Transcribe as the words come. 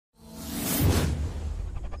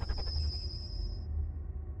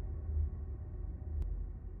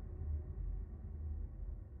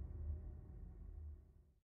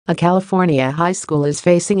A California high school is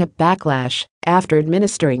facing a backlash after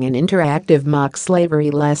administering an interactive mock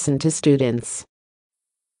slavery lesson to students.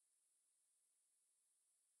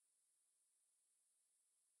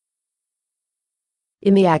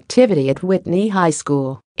 In the activity at Whitney High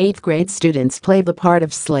School, 8th grade students play the part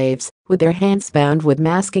of slaves with their hands bound with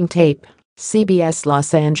masking tape, CBS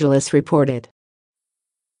Los Angeles reported.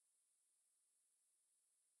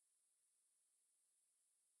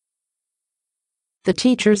 The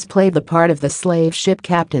teachers play the part of the slave ship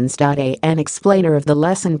captains. An explainer of the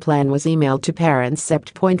lesson plan was emailed to parents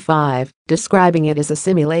Sept.5, describing it as a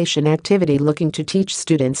simulation activity looking to teach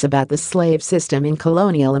students about the slave system in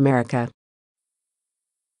colonial America.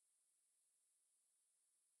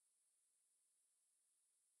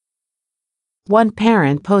 One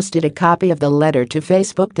parent posted a copy of the letter to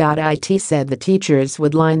Facebook. It said the teachers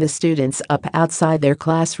would line the students up outside their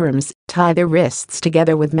classrooms, tie their wrists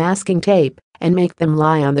together with masking tape, and make them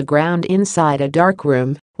lie on the ground inside a dark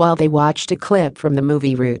room while they watched a clip from the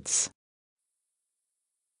movie Roots.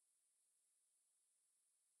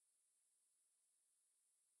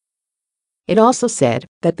 It also said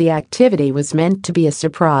that the activity was meant to be a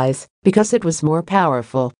surprise because it was more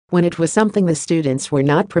powerful when it was something the students were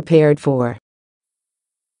not prepared for.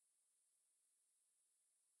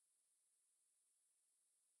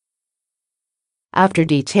 After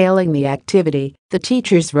detailing the activity, the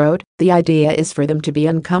teachers wrote, "The idea is for them to be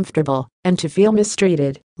uncomfortable and to feel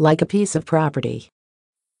mistreated, like a piece of property."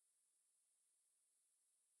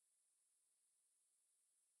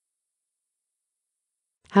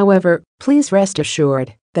 However, please rest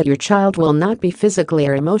assured that your child will not be physically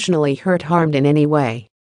or emotionally harmed in any way.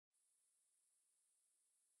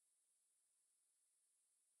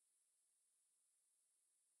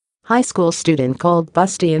 High school student called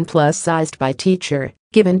busty and plus-sized by teacher,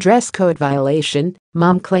 given dress code violation.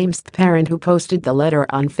 Mom claims the parent who posted the letter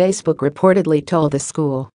on Facebook reportedly told the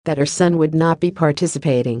school that her son would not be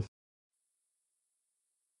participating.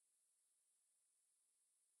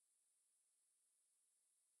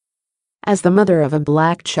 As the mother of a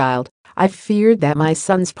black child, I feared that my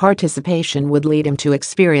son's participation would lead him to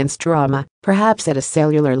experience trauma, perhaps at a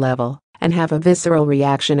cellular level, and have a visceral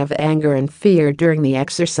reaction of anger and fear during the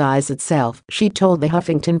exercise itself, she told the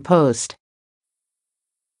Huffington Post.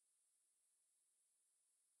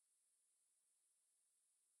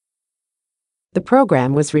 The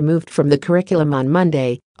program was removed from the curriculum on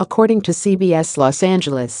Monday, according to CBS Los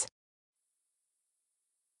Angeles.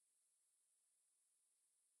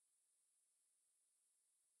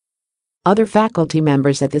 Other faculty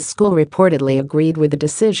members at the school reportedly agreed with the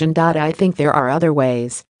decision. I think there are other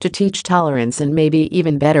ways to teach tolerance and maybe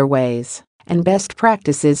even better ways and best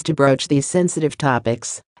practices to broach these sensitive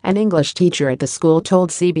topics, an English teacher at the school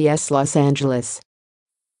told CBS Los Angeles.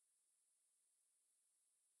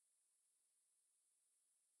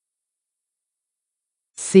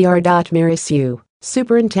 Cr. Mary Sue,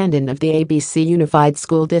 superintendent of the ABC Unified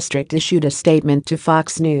School District, issued a statement to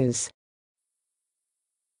Fox News.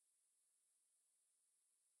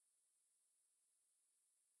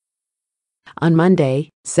 On Monday,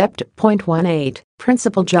 Sept.18,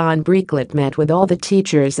 Principal John Breaklet met with all the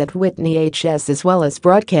teachers at Whitney HS as well as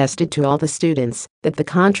broadcasted to all the students that the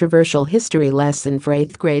controversial history lesson for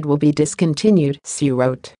 8th grade will be discontinued, Sue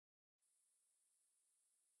wrote.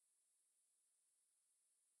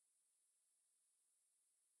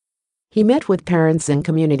 He met with parents and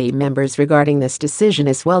community members regarding this decision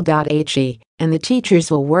as well. He and the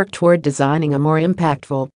teachers will work toward designing a more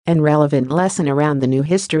impactful and relevant lesson around the new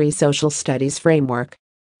history social studies framework.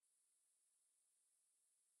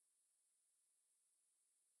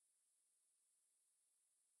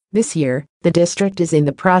 This year, the district is in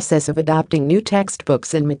the process of adopting new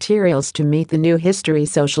textbooks and materials to meet the new history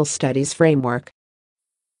social studies framework.